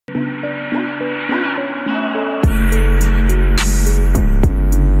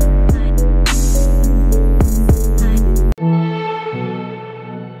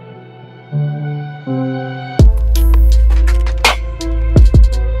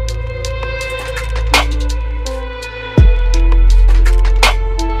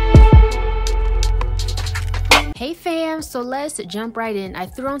So let's jump right in. I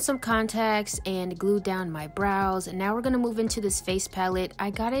threw on some contacts and glued down my brows, and now we're gonna move into this face palette.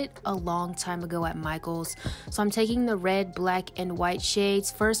 I got it a long time ago at Michael's. So I'm taking the red, black, and white shades.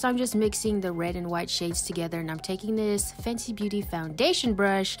 First, I'm just mixing the red and white shades together, and I'm taking this Fenty Beauty foundation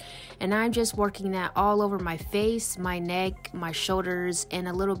brush, and I'm just working that all over my face, my neck, my shoulders, and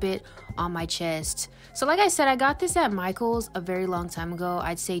a little bit on my chest. So like I said, I got this at Michael's a very long time ago,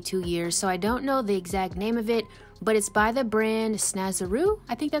 I'd say 2 years, so I don't know the exact name of it, but it's by the brand Snazaroo,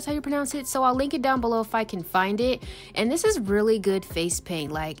 I think that's how you pronounce it. So I'll link it down below if I can find it. And this is really good face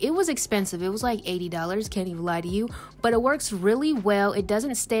paint. Like, it was expensive, it was like $80, can't even lie to you, but it works really well. It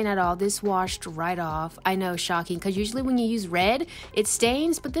doesn't stain at all. This washed right off. I know, shocking, because usually when you use red it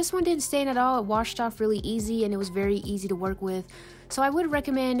stains, but this one didn't stain at all. It washed off really easy and it was very easy to work with. So I would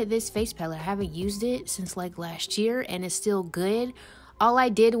recommend this face palette. I haven't used it since like last year and it's still good. All I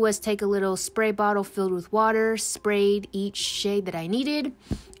did was take a little spray bottle filled with water, sprayed each shade that I needed,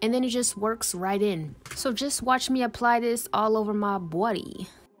 and then it just works right in. So just watch me apply this all over my body.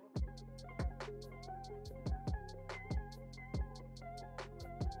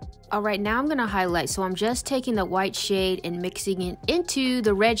 Alright, now I'm going to highlight. So I'm just taking the white shade and mixing it into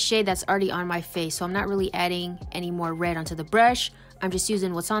the red shade that's already on my face. So I'm not really adding any more red onto the brush. I'm just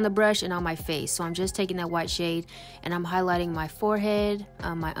using what's on the brush and on my face. So I'm just taking that white shade and I'm highlighting my forehead,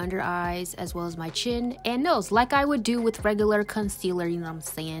 my under eyes, as well as my chin and nose, like I would do with regular concealer, you know what I'm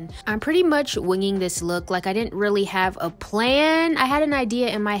saying? I'm pretty much winging this look. Like, I didn't really have a plan. I had an idea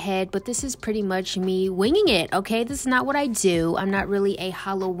in my head, but this is pretty much me winging it, okay? This is not what I do. I'm not really a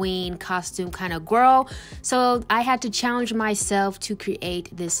Halloween costume kind of girl. So I had to challenge myself to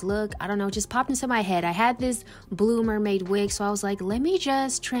create this look. I don't know, it just popped into my head. I had this blue mermaid wig, so I was like, let me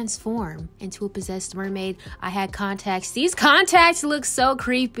just transform into a possessed mermaid. I had contacts. These contacts look so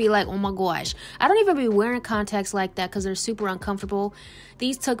creepy. Like, oh my gosh. I don't even be wearing contacts like that because they're super uncomfortable.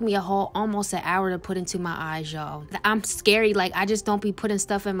 These took me almost an hour to put into my eyes, y'all. I'm scary. Like, I just don't be putting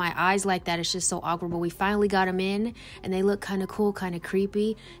stuff in my eyes like that. It's just so awkward. But we finally got them in and they look kind of cool, kind of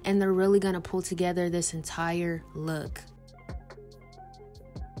creepy. And they're really going to pull together this entire look.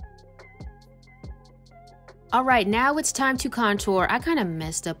 All right, now it's time to contour. I kind of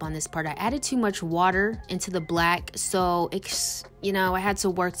messed up on this part. I added too much water into the black, so it's, you know, I had to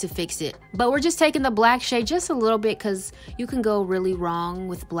work to fix it. But we're just taking the black shade just a little bit because you can go really wrong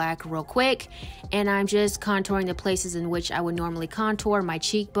with black real quick. And I'm just contouring the places in which I would normally contour: my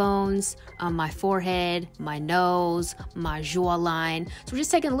cheekbones, my forehead, my nose, my jawline. So we're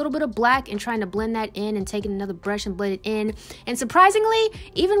just taking a little bit of black and trying to blend that in, and taking another brush and blend it in. And surprisingly,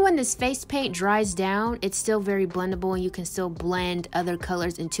 even when this face paint dries down, it's still very blendable and you can still blend other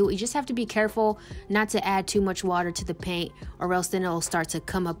colors into it. You just have to be careful not to add too much water to the paint, or else then it'll start to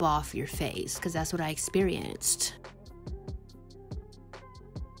come up off your face, because that's what I experienced.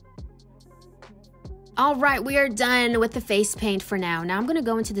 All right, we are done with the face paint for now. Now I'm going to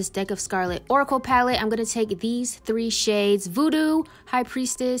go into this Deck of Scarlet Oracle palette. I'm going to take these 3 shades: Voodoo, High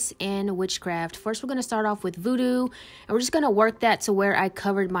Priestess, and Witchcraft. First, we're going to start off with Voodoo, and we're just going to work that to where I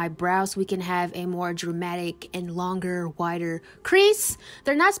covered my brow so we can have a more dramatic and longer, wider crease.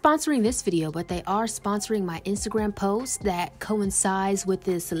 They're not sponsoring this video, but they are sponsoring my Instagram post that coincides with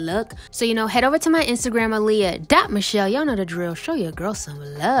this look. So, you know, head over to my Instagram, Ahliyah.Michelle. Y'all know the drill. Show your girl some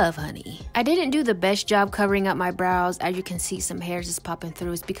love, honey. I didn't do the best job covering up my brows. As you can see, some hairs is popping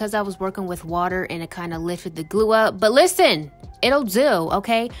through. It's because I was working with water and it kind of lifted the glue up. But listen, it'll do,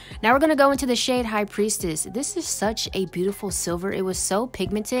 okay? Now we're gonna go into the shade High Priestess. This is such a beautiful silver. It was so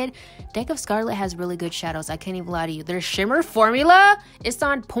pigmented. Deck of Scarlet has really good shadows. I can't even lie to you. Their shimmer formula is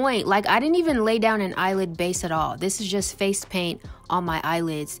on point. Like, I didn't even lay down an eyelid base at all. This is just face paint on my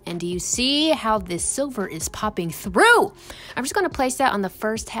eyelids. And do you see how this silver is popping through? I'm just going to place that on the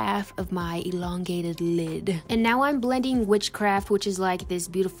first half of my elongated lid. And now I'm blending Witchcraft, which is like this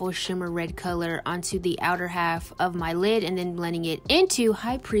beautiful shimmer red color, onto the outer half of my lid, and then blending it into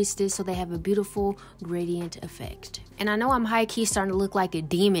High Priestess so they have a beautiful gradient effect. And I know I'm high-key starting to look like a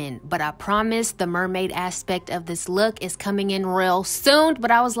demon, but I promise the mermaid aspect of this look is coming in real soon.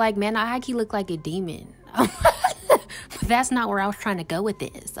 But I was like, man, I high-key look like a demon. But that's not where I was trying to go with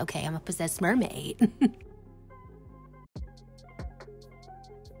this. Okay, I'm a possessed mermaid.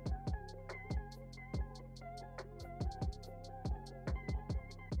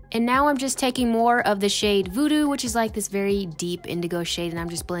 And now I'm just taking more of the shade Voodoo, which is like this very deep indigo shade, and I'm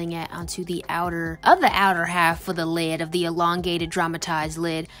just blending it onto the outer half of the lid, of the elongated dramatized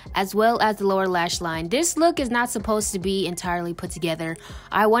lid, as well as the lower lash line. This look is not supposed to be entirely put together.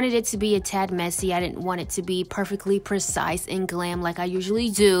 I wanted it to be a tad messy. I didn't want it to be perfectly precise and glam like I usually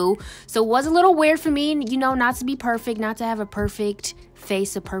do. So it was a little weird for me, you know, not to be perfect, not to have a perfect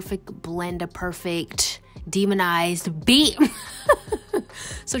face, a perfect blend, a perfect demonized beat.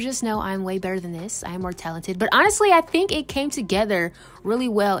 So just know I'm way better than this. I am more talented. But honestly, I think it came together really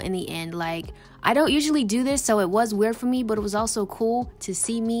well in the end. Like, I don't usually do this, so it was weird for me, but it was also cool to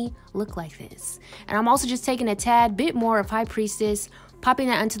see me look like this. And I'm also just taking a tad bit more of High Priestess, popping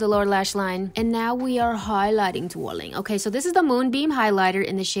that onto the lower lash line. And now we are highlighting twirling. Okay, so this is the Moonbeam highlighter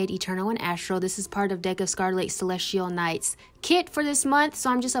in the shade Eternal and Astral. This is part of Deck of Scarlet Celestial Nights kit for this month.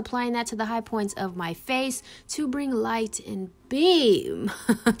 So I'm just applying that to the high points of my face to bring light and beam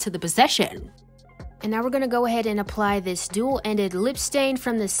to the possession. And now we're going to go ahead and apply this dual-ended lip stain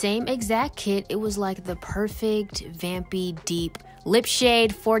from the same exact kit. It was like the perfect vampy deep lip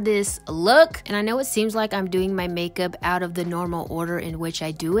shade for this look. And I know it seems like I'm doing my makeup out of the normal order in which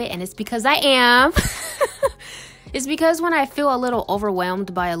I do it, and it's because I am. It's because when I feel a little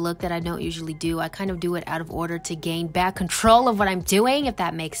overwhelmed by a look that I don't usually do, I kind of do it out of order to gain back control of what I'm doing, if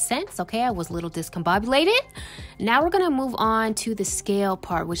that makes sense. Okay, I was a little discombobulated. Now we're going to move on to the scale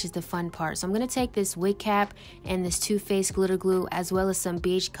part, which is the fun part. So I'm going to take this wig cap and this Too Faced glitter glue, as well as some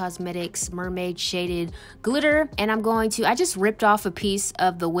BH Cosmetics Mermaid shaded glitter. And I just ripped off a piece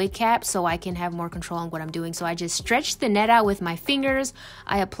of the wig cap so I can have more control on what I'm doing. So I just stretched the net out with my fingers.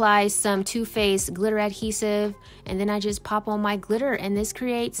 I apply some Too Faced glitter adhesive, and then I just pop on my glitter, and this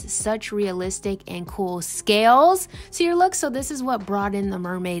creates such realistic and cool scales to your look. So this is what brought in the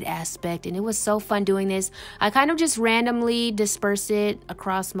mermaid aspect, and it was so fun doing this. I kind of just randomly disperse it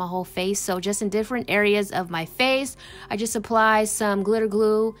across my whole face, so just in different areas of my face I just apply some glitter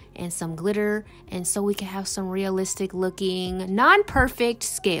glue and some glitter, and so we can have some realistic looking, non-perfect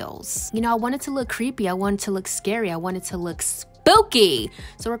scales. You know, I want it to look creepy, I want it to look scary, I want it to look spooky.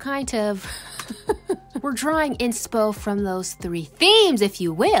 So we're kind of we're drawing inspo from those three themes, if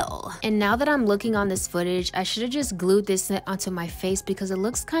you will. And now that I'm looking on this footage, I should have just glued this net onto my face because it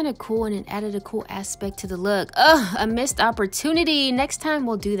looks kind of cool and it added a cool aspect to the look. Ugh, a missed opportunity. Next time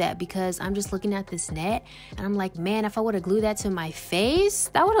we'll do that, because I'm just looking at this net and I'm like, man, if I would have glued that to my face,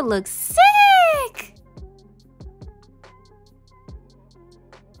 that would have looked sick.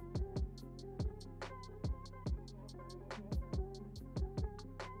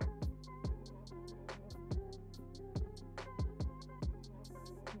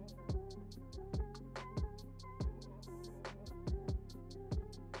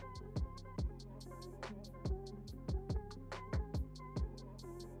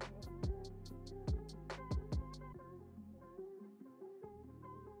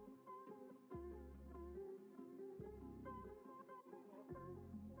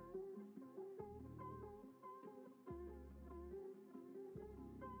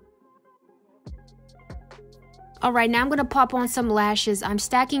 All right, now I'm gonna pop on some lashes. I'm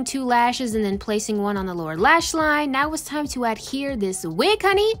stacking 2 lashes and then placing one on the lower lash line. Now it's time to adhere this wig,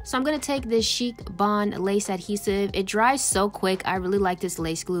 honey. So I'm gonna take this Chic Bond lace adhesive. It dries so quick. I really like this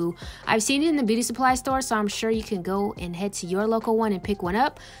lace glue. I've seen it in the beauty supply store, so I'm sure you can go and head to your local one and pick one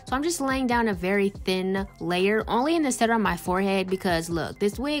up. So I'm just laying down a very thin layer, only in the center of my forehead, because look,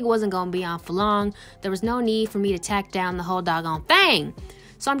 this wig wasn't gonna be on for long. There was no need for me to tack down the whole doggone thing.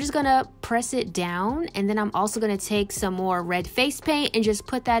 So I'm just gonna press it down, and then I'm also gonna take some more red face paint and just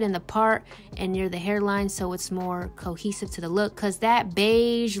put that in the part and near the hairline so it's more cohesive to the look, because that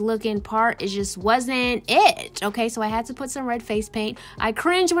beige looking part, it just wasn't it. Okay, so I had to put some red face paint. I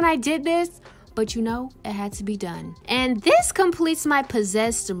cringed when I did this, but you know, it had to be done. And this completes my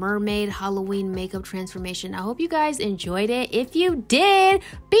possessed mermaid Halloween makeup transformation. I hope you guys enjoyed it. If you did,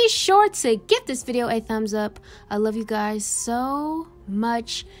 be sure to give this video a thumbs up. I love you guys so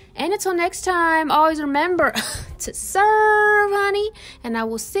much, and until next time, always remember to serve, honey, and I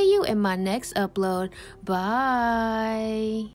will see you in my next upload. Bye.